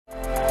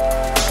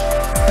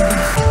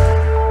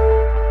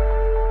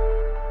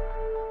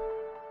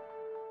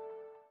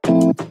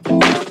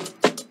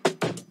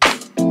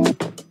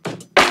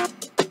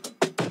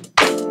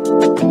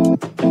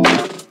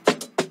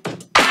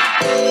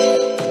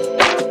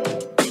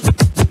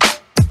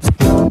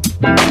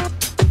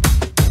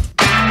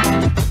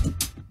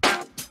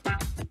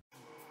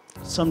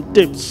some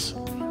tips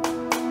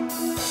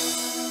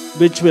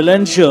which will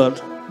ensure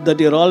that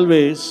you're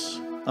always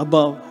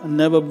above and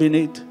never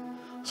beneath.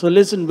 So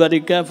listen very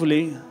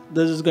carefully.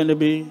 This is going to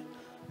be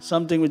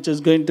something which is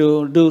going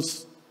to do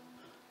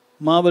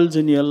marvels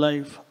in your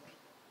life.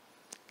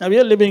 Now we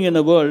are living in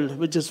a world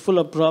which is full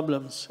of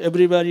problems.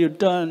 Everywhere you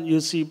turn, you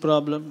see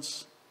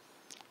problems.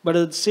 But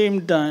at the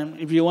same time,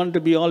 if you want to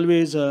be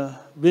always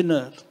a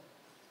winner,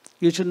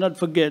 you should not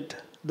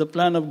forget the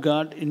plan of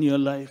God in your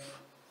life.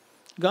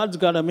 God's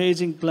got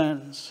amazing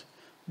plans.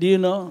 Do you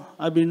know,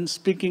 I've been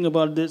speaking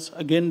about this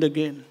again and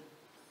again.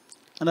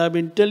 And I've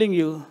been telling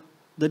you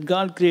that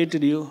God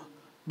created you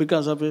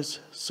because of His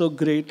so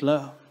great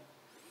love.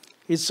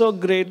 His so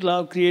great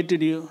love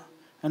created you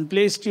and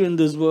placed you in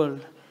this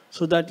world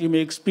so that you may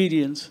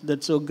experience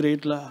that so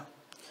great love.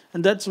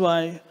 And that's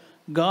why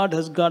God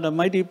has got a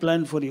mighty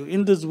plan for you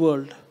in this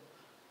world,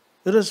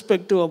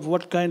 irrespective of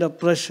what kind of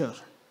pressure,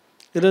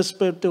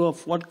 irrespective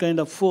of what kind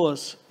of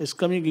force is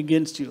coming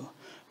against you.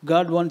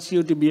 God wants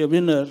you to be a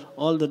winner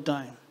all the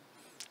time.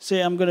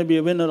 Say, I'm going to be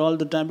a winner all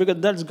the time,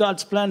 because that's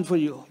God's plan for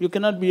you. You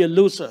cannot be a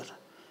loser.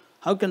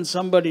 How can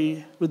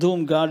somebody with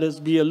whom God is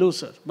be a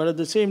loser? But at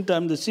the same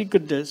time, the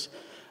secret is,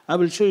 I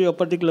will show you a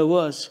particular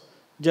verse.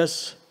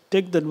 Just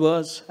take that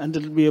verse and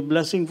it will be a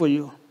blessing for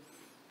you.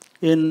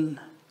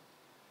 In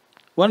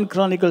 1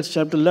 Chronicles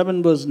chapter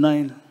 11 verse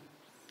 9,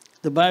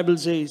 the Bible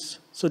says,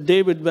 so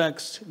David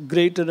waxed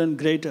greater and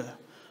greater,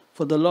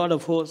 for the Lord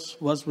of hosts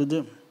was with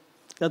him.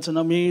 That's an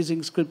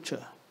amazing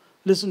scripture.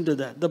 Listen to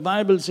that. The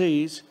Bible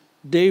says,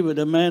 David,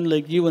 a man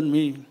like you and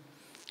me,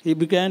 he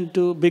began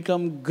to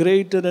become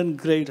greater and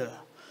greater.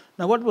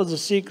 Now what was the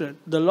secret?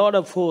 The Lord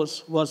of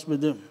hosts was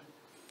with him.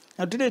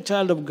 Now today,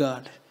 child of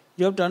God,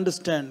 you have to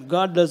understand,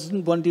 God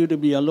doesn't want you to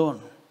be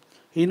alone.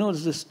 He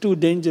knows it's too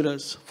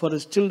dangerous for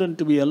His children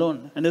to be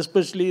alone, and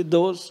especially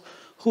those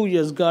who He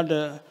has got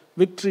a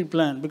victory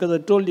plan. Because I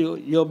told you,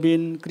 you've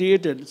been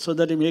created so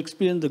that you may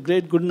experience the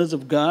great goodness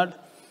of God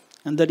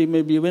and that you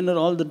may be a winner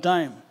all the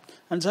time.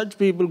 And such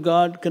people,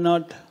 God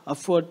cannot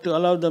afford to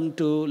allow them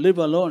to live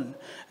alone.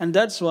 And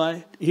that's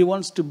why He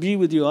wants to be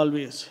with you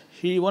always.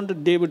 He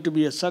wanted David to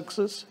be a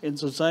success in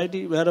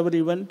society. Wherever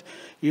he went,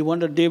 He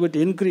wanted David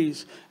to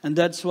increase. And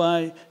that's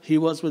why He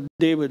was with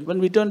David. When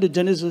we turn to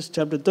Genesis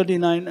chapter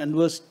 39 and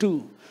verse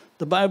 2,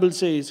 the Bible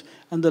says,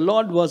 and the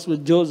Lord was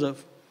with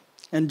Joseph,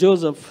 and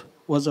Joseph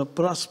was a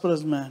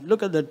prosperous man.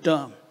 Look at that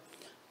term.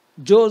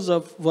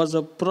 Joseph was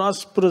a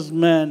prosperous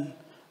man.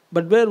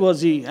 But where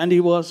was he? And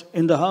he was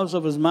in the house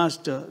of his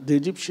master, the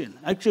Egyptian.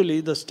 Actually,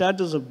 the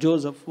status of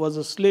Joseph was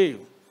a slave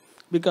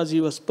because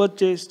he was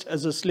purchased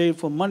as a slave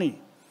for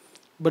money.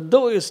 But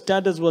though his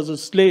status was a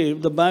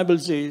slave, the Bible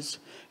says,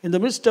 in the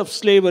midst of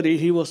slavery,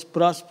 he was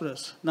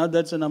prosperous. Now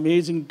that's an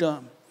amazing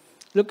term.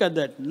 Look at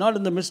that. Not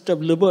in the midst of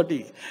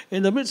liberty.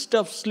 In the midst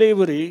of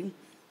slavery,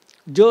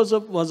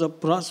 Joseph was a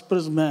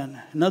prosperous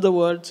man. In other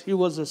words, he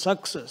was a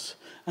success.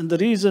 And the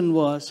reason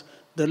was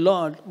the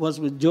Lord was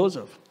with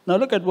Joseph. Now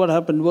look at what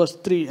happened, verse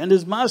 3. And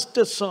his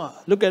master saw,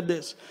 look at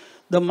this.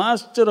 The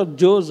master of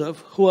Joseph,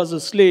 who was a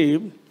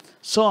slave,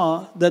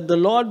 saw that the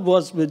Lord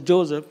was with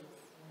Joseph,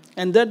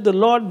 and that the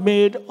Lord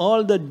made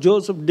all that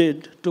Joseph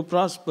did to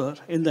prosper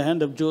in the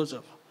hand of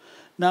Joseph.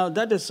 Now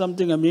that is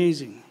something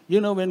amazing.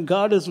 You know, when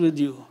God is with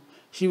you,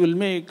 He will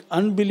make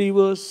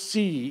unbelievers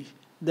see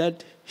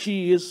that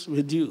He is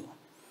with you.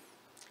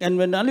 And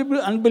when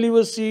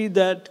unbelievers see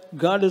that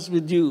God is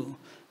with you,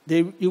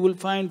 you will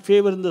find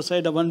favor in the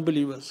sight of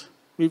unbelievers.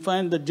 We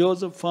find that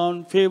Joseph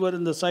found favor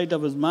in the sight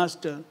of his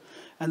master,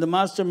 and the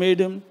master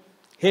made him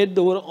head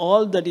over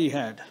all that he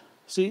had.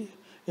 See,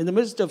 in the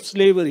midst of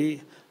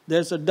slavery,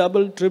 there's a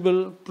double,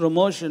 triple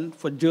promotion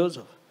for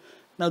Joseph.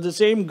 Now the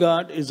same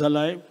God is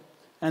alive,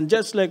 and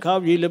just like how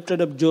He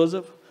lifted up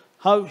Joseph,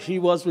 how He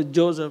was with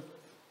Joseph,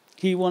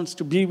 He wants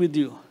to be with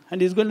you.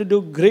 And He's going to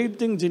do great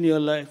things in your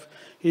life.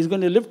 He's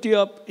going to lift you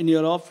up in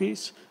your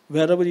office,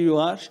 wherever you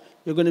are.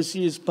 You're going to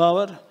see His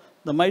power.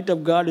 The might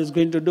of God is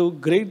going to do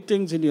great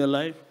things in your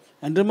life.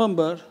 And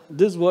remember,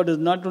 this word is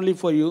not only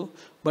for you,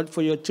 but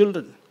for your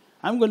children.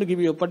 I'm going to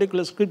give you a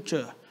particular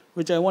scripture,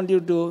 which I want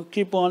you to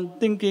keep on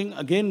thinking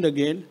again and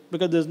again,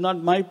 because this is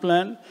not my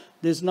plan.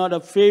 This is not a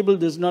fable.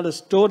 This is not a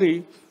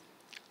story.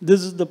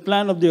 This is the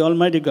plan of the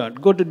Almighty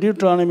God. Go to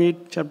Deuteronomy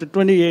chapter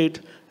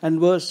 28 and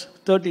verse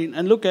 13,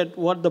 and look at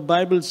what the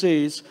Bible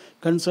says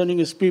concerning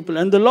His people.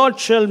 And the Lord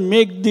shall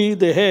make thee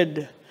the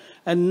head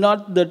and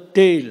not the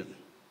tail.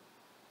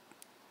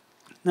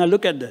 Now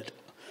look at that.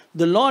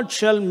 The Lord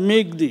shall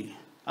make thee.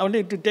 I want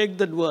you to take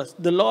that verse.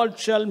 The Lord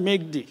shall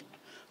make thee.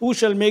 Who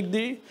shall make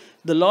thee?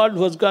 The Lord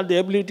who has got the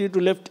ability to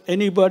lift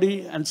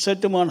anybody and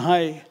set him on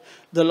high.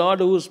 The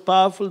Lord who is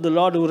powerful. The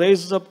Lord who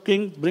raises up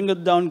kings,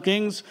 bringeth down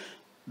kings.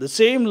 The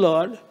same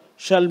Lord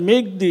shall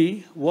make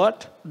thee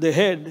what? The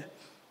head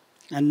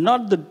and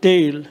not the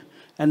tail.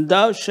 And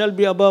thou shalt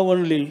be above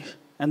only,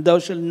 and thou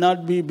shalt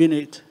not be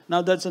beneath.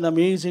 Now that's an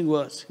amazing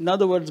verse. In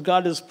other words,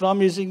 God is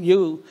promising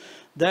you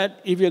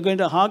that if you're going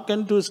to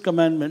hearken to his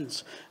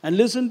commandments and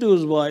listen to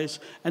his voice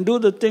and do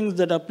the things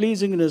that are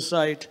pleasing in his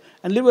sight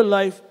and live a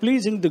life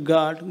pleasing to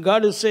God,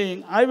 God is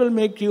saying, I will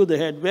make you the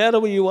head.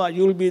 Wherever you are,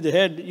 you will be the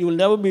head. You will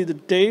never be the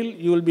tail.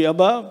 You will be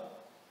above.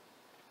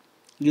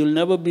 You will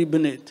never be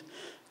beneath.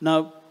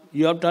 Now,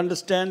 you have to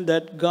understand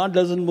that God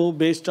doesn't move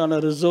based on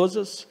our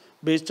resources,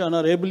 based on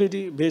our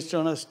ability, based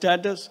on our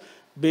status,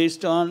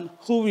 based on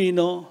who we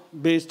know,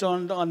 based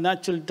on our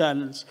natural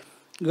talents.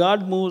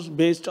 God moves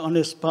based on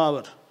his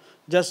power.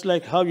 Just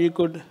like how you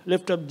could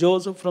lift up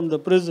Joseph from the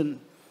prison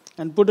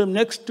and put him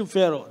next to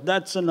Pharaoh.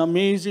 That's an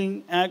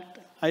amazing act.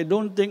 I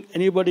don't think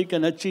anybody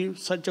can achieve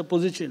such a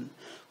position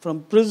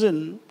from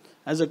prison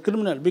as a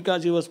criminal,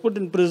 because he was put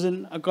in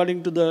prison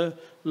according to the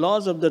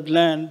laws of that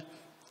land.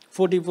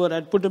 Potiphar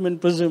had put him in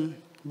prison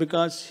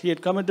because he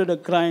had committed a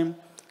crime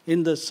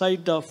in the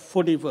sight of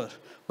Potiphar.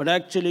 But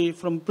actually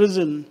from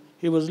prison,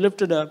 he was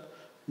lifted up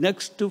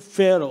next to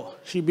Pharaoh.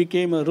 He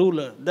became a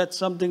ruler. That's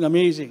something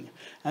amazing.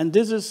 And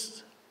this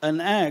is an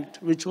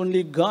act which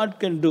only God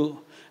can do.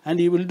 And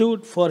he will do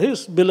it for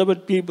his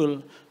beloved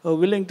people who are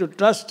willing to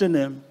trust in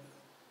him,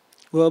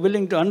 who are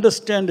willing to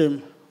understand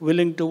him,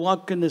 willing to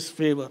walk in his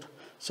favor.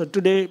 So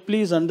today,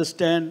 please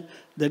understand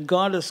that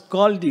God has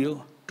called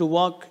you to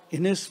walk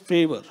in his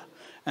favor.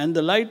 And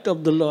the light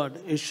of the Lord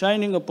is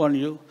shining upon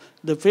you.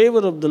 The favor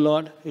of the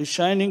Lord is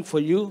shining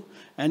for you.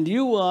 And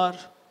you are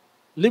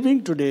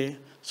living today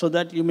so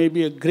that you may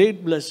be a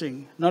great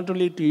blessing, not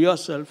only to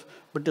yourself,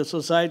 but to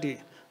society.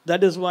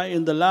 That is why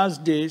in the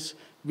last days,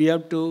 we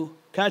have to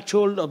catch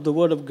hold of the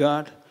word of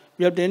God.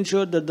 We have to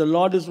ensure that the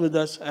Lord is with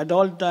us at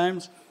all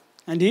times,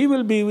 and he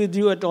will be with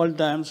you at all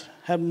times.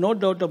 Have no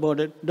doubt about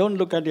it. Don't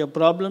look at your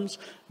problems.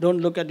 Don't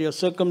look at your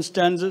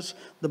circumstances.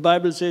 The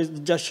Bible says, the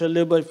just shall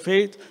live by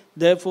faith.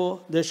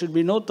 Therefore, there should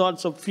be no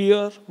thoughts of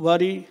fear,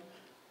 worry,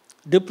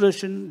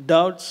 depression,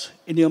 doubts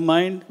in your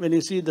mind when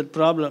you see that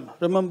problem.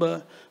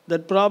 Remember,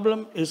 that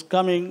problem is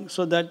coming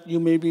so that you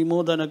may be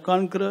more than a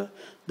conqueror.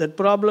 That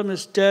problem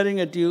is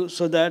staring at you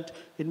so that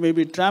it may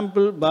be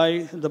trampled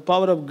by the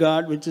power of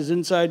God which is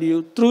inside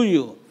you, through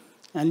you.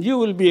 And you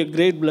will be a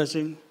great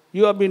blessing.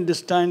 You have been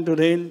destined to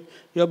reign.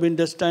 You have been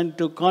destined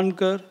to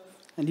conquer.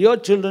 And your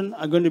children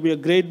are going to be a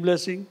great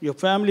blessing. Your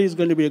family is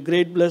going to be a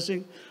great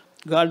blessing.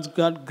 God's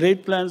got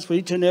great plans for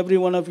each and every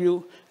one of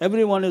you.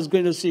 Everyone is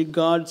going to see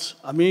God's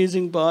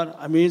amazing power,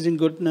 amazing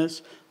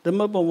goodness.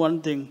 Remember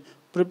one thing,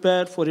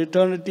 prepare for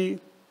eternity.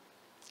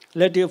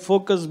 Let your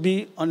focus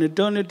be on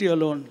eternity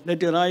alone.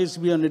 Let your eyes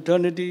be on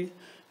eternity,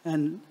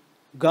 and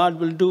God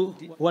will do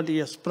what he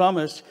has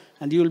promised,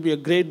 and you will be a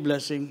great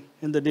blessing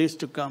in the days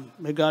to come.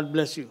 May God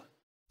bless you.